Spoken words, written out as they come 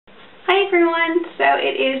Hi everyone! So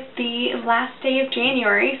it is the last day of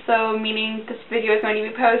January, so meaning this video is going to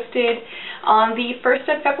be posted on the 1st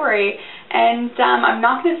of February. And I'm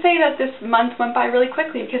not going to say that this month went by really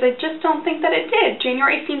quickly because I just don't think that it did.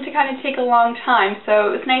 January seemed to kind of take a long time,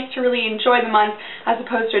 so it was nice to really enjoy the month as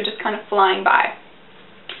opposed to just kind of flying by.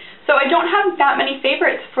 So I don't have that many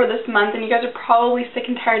favorites for this month, and you guys are probably sick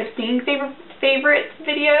and tired of seeing favorites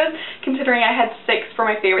videos, considering I had 6 for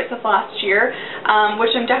my favorites of last year,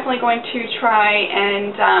 which I'm definitely going to try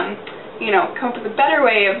and, come up with a better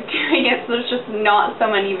way of doing it so there's just not so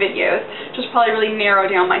many videos. Just probably really narrow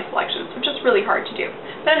down my selections, which is really hard to do.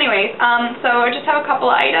 But anyways, so I just have a couple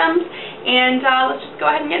of items, and let's just go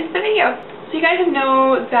ahead and get into the video. So you guys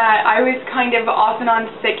know that I was kind of off and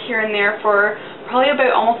on sick here and there for probably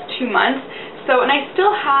about almost 2 months. So, and I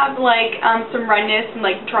still have like some redness and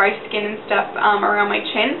like dry skin and stuff around my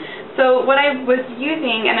chin. So what I was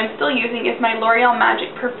using, and I'm still using, is my L'Oreal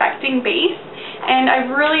Magic Perfecting Base. And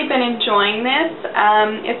I've really been enjoying this.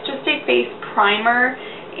 It's just a face primer,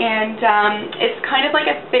 and it's kind of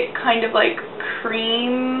like a thick kind of like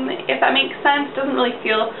cream, if that makes sense. Doesn't really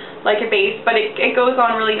feel like a base, but it goes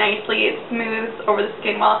on really nicely. It smooths over the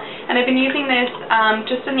skin well, and I've been using this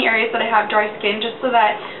just in the areas that I have dry skin, just so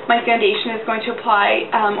that my foundation is going to apply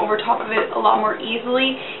over top of it a lot more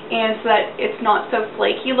easily, and so that it's not so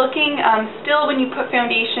flaky looking. Still, when you put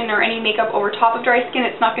foundation or any makeup over top of dry skin,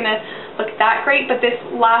 it's not going to look that great, but this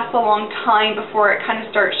lasts a long time before it kind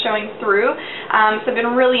of starts showing through, so I've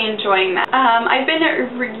been really enjoying that. I've been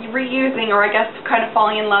reusing, or I guess kind of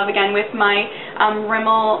falling in love again with my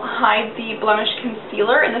Rimmel Hide the Blemish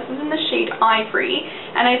Concealer, and this is in the shade Ivory,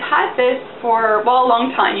 and I've had this for, well, a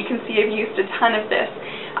long time. You can see I've used a ton of this,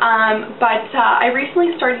 but I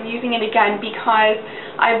recently started using it again because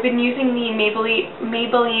I've been using the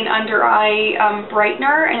Maybelline Under Eye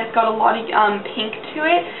Brightener, and it's got a lot of pink to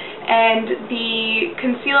it. And the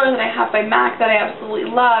concealer that I have by MAC that I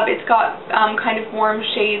absolutely love, it's got kind of warm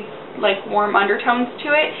shades, like warm undertones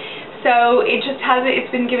to it. So it just has it's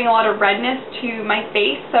been giving a lot of redness to my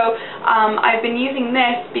face. So I've been using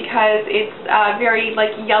this because it's very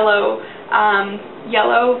like yellow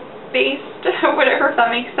based, or whatever, if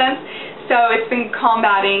that makes sense. So it's been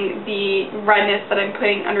combating the redness that I'm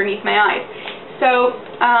putting underneath my eyes. So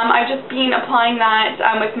I've just been applying that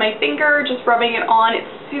with my finger, just rubbing it on. It's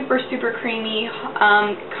super, super creamy,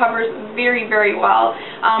 covers very, very well.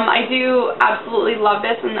 I do absolutely love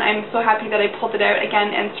this, and I'm so happy that I pulled it out again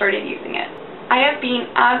and started using it. I have been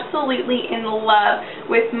absolutely in love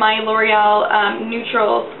with my L'Oreal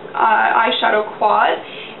Neutrals Eyeshadow Quad,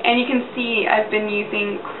 and you can see I've been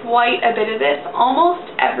using quite a bit of this. Almost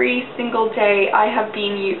every single day I have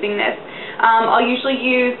been using this. I'll usually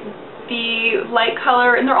use the light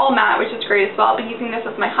color, and they're all matte, which is great as well. I'll be using this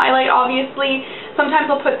as my highlight, obviously.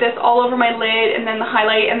 Sometimes I'll put this all over my lid and then the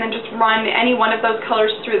highlight, and then just run any one of those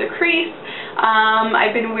colors through the crease.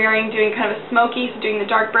 I've been doing kind of a smoky, so doing the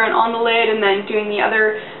dark brown on the lid and then doing the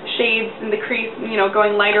other shades in the crease,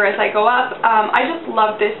 going lighter as I go up. I just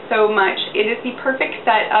love this so much. It is the perfect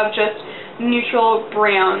set of just neutral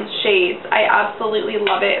brown shades. I absolutely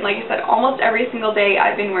love it, and like I said, almost every single day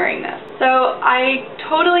I've been wearing this. So I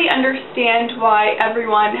totally understand why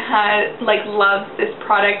everyone loves this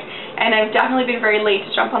product, and I've definitely been very late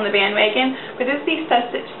to jump on the bandwagon. But this is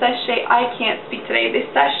the Seche, I can't speak today, the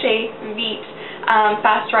Seche Vite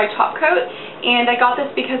Fast Dry Top Coat, and I got this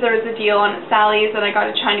because there was a deal on Sally's, and I got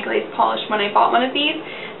a China Glaze polish when I bought one of these.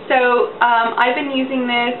 So I've been using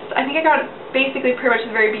this, I think I got it basically pretty much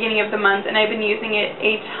at the very beginning of the month, and I've been using it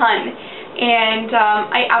a ton, and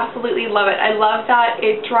I absolutely love it. I love that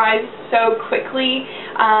it dries so quickly.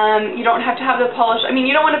 You don't have to have the polish. I mean,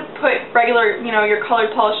 you don't want to put regular, your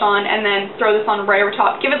colored polish on and then throw this on right over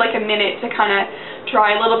top. Give it like a minute to kind of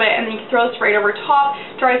dry a little bit, and then you can throw this right over top.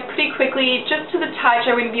 Dries pretty quickly, just to the touch.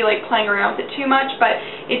 I wouldn't be like playing around with it too much, but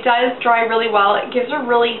it does dry really well. It gives a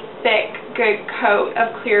really thick, good coat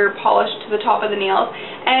of clear polish to the top of the nails,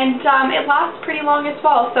 and it lasts pretty long as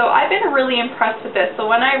well. So I've been really impressed with this. So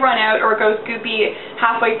when I run out or it goes goopy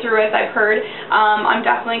halfway through, as I've heard, I'm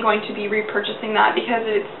definitely going to be repurchasing that, because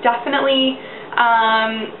it's definitely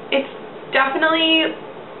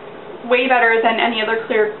way better than any other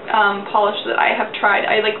clear polish that I have tried.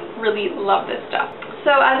 I really love this stuff.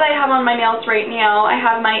 So as I have on my nails right now, I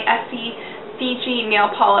have my Essie Fiji nail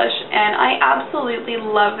polish, and I absolutely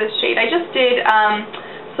love this shade. I just did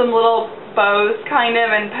some little bows kind of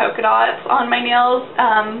and polka dots on my nails.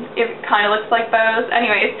 It kind of looks like bows.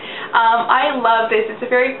 Anyways, I love this. It's a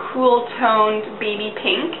very cool toned baby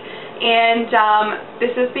pink, and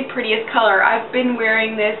this is the prettiest color. I've been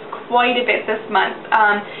wearing this quite a bit this month.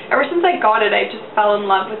 Ever since I got it, I just fell in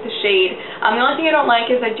love with the shade. The only thing I don't like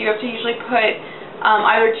is I do have to usually put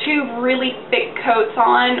either 2 really thick coats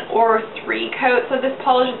on or 3 coats of this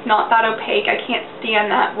polish. It's not that opaque. I can't stand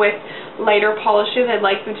that with lighter polishes. I'd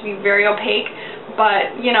like them to be very opaque,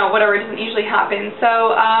 but you know, whatever, it doesn't usually happen.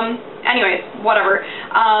 So anyways, whatever.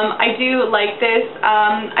 I do like this.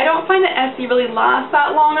 I don't find that Essie really lasts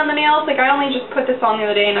that long on the nails. Like, I only just put this on the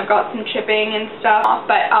other day and I've got some chipping and stuff off,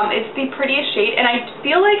 but it's the prettiest shade, and I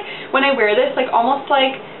feel like when I wear this, like, almost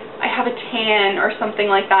like I have a tan or something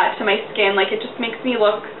like that to my skin. Like, it just makes me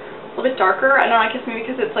look a little bit darker. I don't know, I guess maybe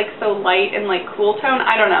because it's like so light and like cool tone.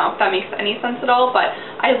 I don't know if that makes any sense at all, but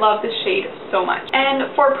I love this shade so much.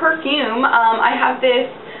 And for perfume, I have this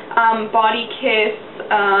body kiss,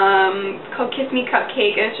 called Kiss Me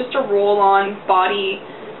Cupcake, and it's just a roll-on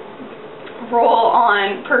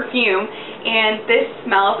perfume, and this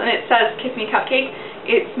smells, and it says Kiss Me Cupcake.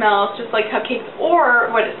 It smells just like cupcakes, or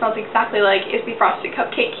what it smells exactly like is the Frosted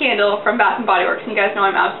Cupcake candle from Bath & Body Works, and you guys know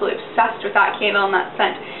I'm absolutely obsessed with that candle and that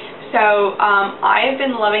scent. So I have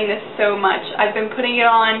been loving this so much. I've been putting it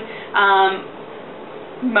on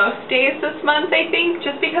most days this month, I think,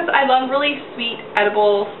 just because I love really sweet,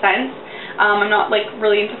 edible scents. I'm not like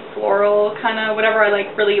really into floral kind of whatever. I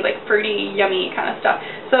like really like fruity, yummy kind of stuff.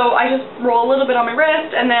 So I just roll a little bit on my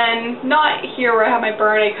wrist, and then not here where I have my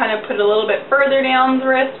burn, I kind of put it a little bit further down the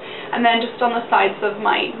wrist, and then just on the sides of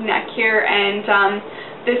my neck here, and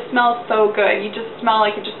this smells so good. You just smell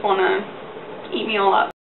like you just want to eat me all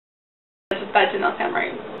up. That did not sound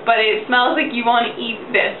right. But it smells like you want to eat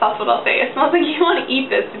this. That's what I'll say. It smells like you want to eat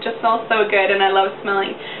this. It just smells so good, and I love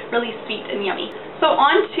smelling really sweet and yummy. So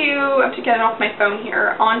on to, I have to get it off my phone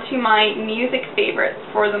here, on to my music favorites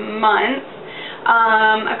for the month.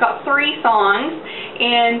 I've got 3 songs,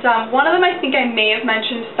 and one of them I think I may have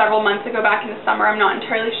mentioned several months ago back in the summer. I'm not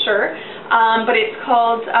entirely sure. But it's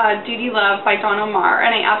called Duty Love by Omar,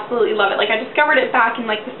 and I absolutely love it. Like, I discovered it back in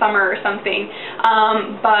like the summer or something,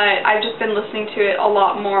 but I've just been listening to it a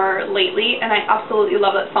lot more lately, and I absolutely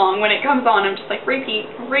love that song. When it comes on, I'm just like repeat,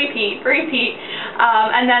 repeat, repeat.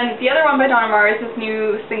 And then the other one by Omar is this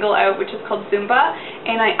new single out, which is called Zumba,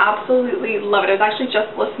 and I absolutely love it. I was actually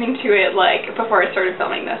just listening to it like before I started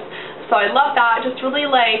filming this. So I love that, just really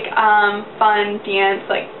like fun dance,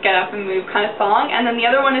 like get up and move kind of song. And then the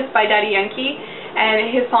other one is by Yankee,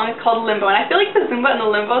 and his song is called Limbo. And I feel like the Zumba and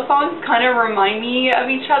the Limbo songs kind of remind me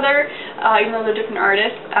of each other, even though they're different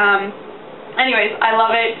artists. Anyways, I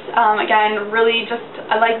love it. Again, really just,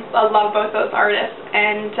 I love both those artists,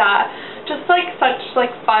 and just like such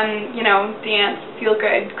like fun, you know, dance, feel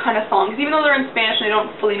good kind of songs. Even though they're in Spanish and I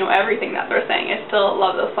don't fully know everything that they're saying, I still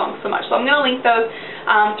love those songs so much. So I'm gonna link those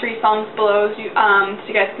 3 songs below, so you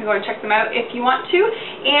guys can go and check them out if you want to.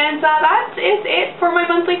 And that is it for my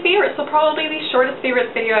monthly favorites. So probably the shortest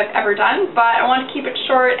favorites video I've ever done, but I want to keep it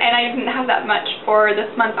short, and I didn't have that much for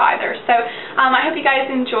this month either. So I hope you guys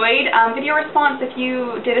enjoyed. Video response, if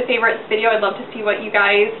you did a favorites video, I'd love to see what you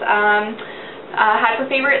guys had for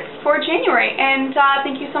favorites for January. And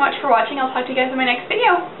thank you so much for watching. I'll talk to you guys in my next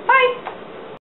video. Bye!